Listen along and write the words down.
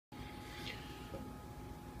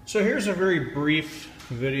So here's a very brief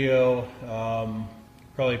video,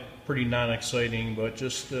 probably pretty non-exciting, but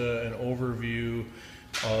just an overview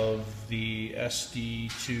of the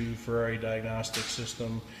SD2 Ferrari Diagnostic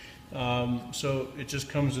system. So it just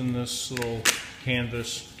comes in this little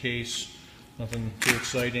canvas case, nothing too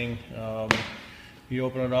exciting. You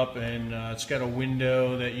open it up and it's got a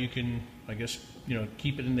window that you can, I guess,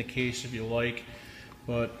 keep it in the case if you like,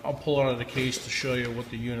 but I'll pull it out of the case to show you what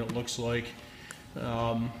the unit looks like.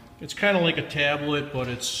 It's kind of like a tablet, but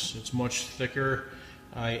it's much thicker.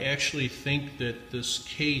 I actually think that this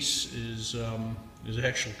case is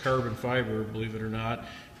actual carbon fiber, believe it or not.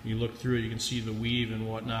 You look through it, you can see the weave and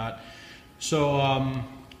whatnot. So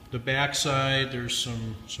the back side, there's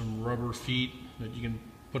some rubber feet that you can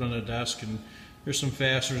put on a desk, and there's some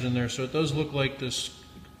fasteners in there. So it does look like this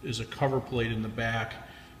is a cover plate in the back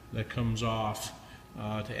that comes off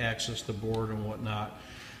to access the board and whatnot.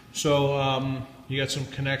 So you got some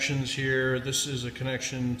connections here. This is a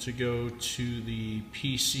connection to go to the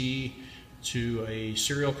PC to a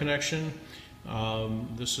serial connection.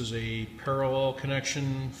 This is a parallel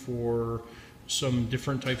connection for some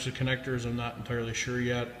different types of connectors. I'm not entirely sure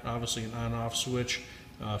yet. Obviously an on-off switch,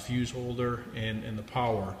 fuse holder, and the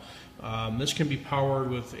power. This can be powered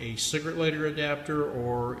with a cigarette lighter adapter,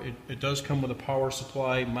 or it does come with a power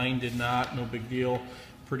supply. Mine did not, no big deal.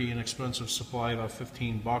 Pretty inexpensive supply, about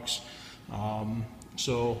 15 bucks.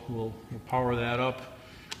 So we'll power that up,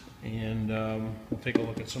 and we'll take a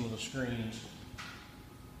look at some of the screens.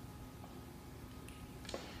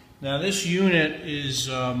 Now this unit is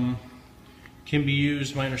can be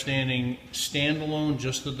used, my understanding, standalone,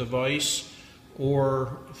 just the device,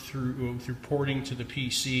 or through porting to the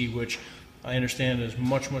PC, which I understand is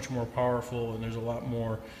much more powerful, and there's a lot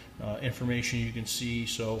more information you can see.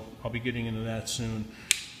 So I'll be getting into that soon.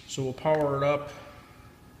 So we'll power it up.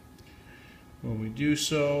 When we do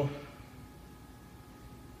so,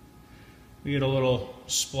 we get a little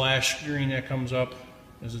splash screen that comes up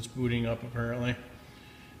as it's booting up, apparently.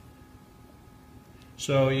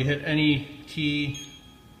 So you hit any key.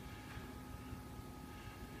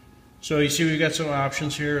 So you see we've got some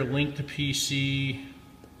options here: link to PC,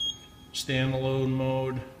 standalone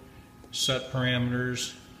mode, set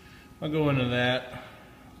parameters. I'll go into that.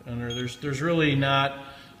 And there's really not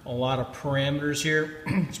a lot of parameters here.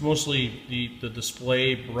 It's mostly the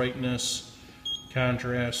display, brightness,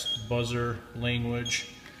 contrast, buzzer, language.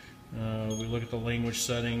 We look at the language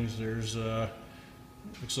settings. There's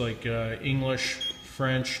looks like English,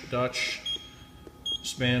 French, Dutch,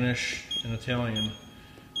 Spanish, and Italian.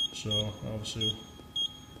 So obviously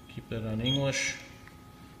keep that on English.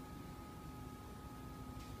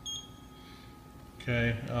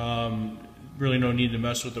 Okay. Really no need to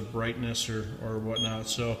mess with the brightness or whatnot.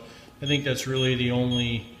 So I think that's really the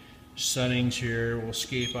only settings here. We'll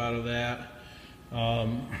escape out of that.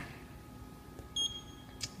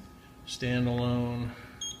 Standalone.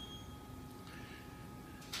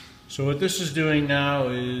 So what this is doing now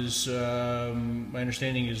is, my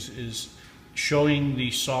understanding is showing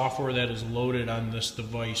the software that is loaded on this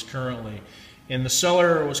device currently. And the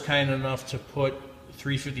seller was kind enough to put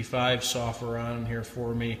 355 software on here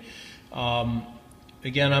for me.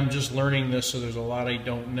 Again, I'm just learning this, so there's a lot I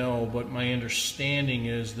don't know, but my understanding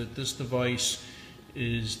is that this device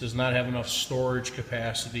does not have enough storage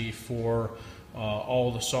capacity for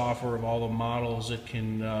all the software of all the models it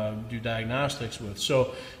can do diagnostics with.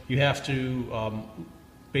 So you have to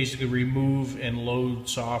basically remove and load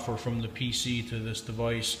software from the PC to this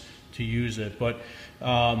device to use it. But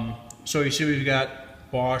so you see we've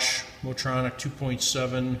got Bosch Motronic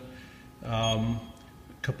 2.7.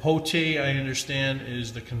 Capote, I understand,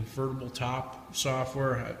 is the convertible top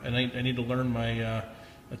software, and I need to learn my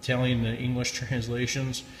Italian and English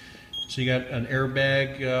translations. So you got an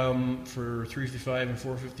airbag for 355 and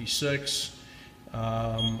 456.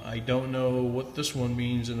 I don't know what this one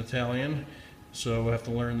means in Italian, so we'll have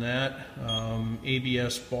to learn that.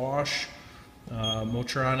 ABS Bosch,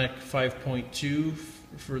 Motronic 5.2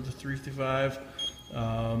 for the 355.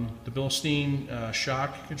 The Bilstein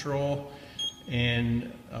shock control,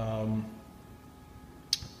 and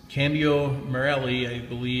Cambio Morelli, I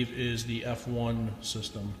believe, is the F1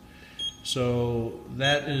 system. So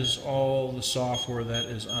that is all the software that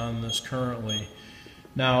is on this currently.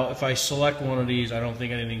 Now, if I select one of these, I don't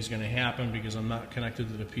think anything's going to happen because I'm not connected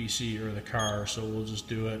to the PC or the car, so we'll just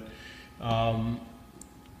do it.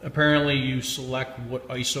 Apparently, you select what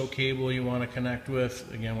ISO cable you want to connect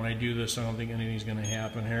with. Again, when I do this, I don't think anything's going to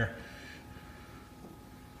happen here.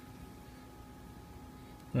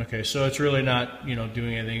 Okay, so it's really not,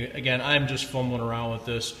 doing anything. Again, I'm just fumbling around with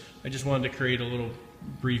this. I just wanted to create a little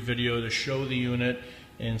brief video to show the unit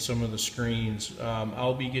and some of the screens.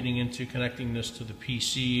 I'll be getting into connecting this to the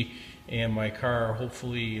PC and my car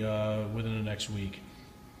hopefully within the next week.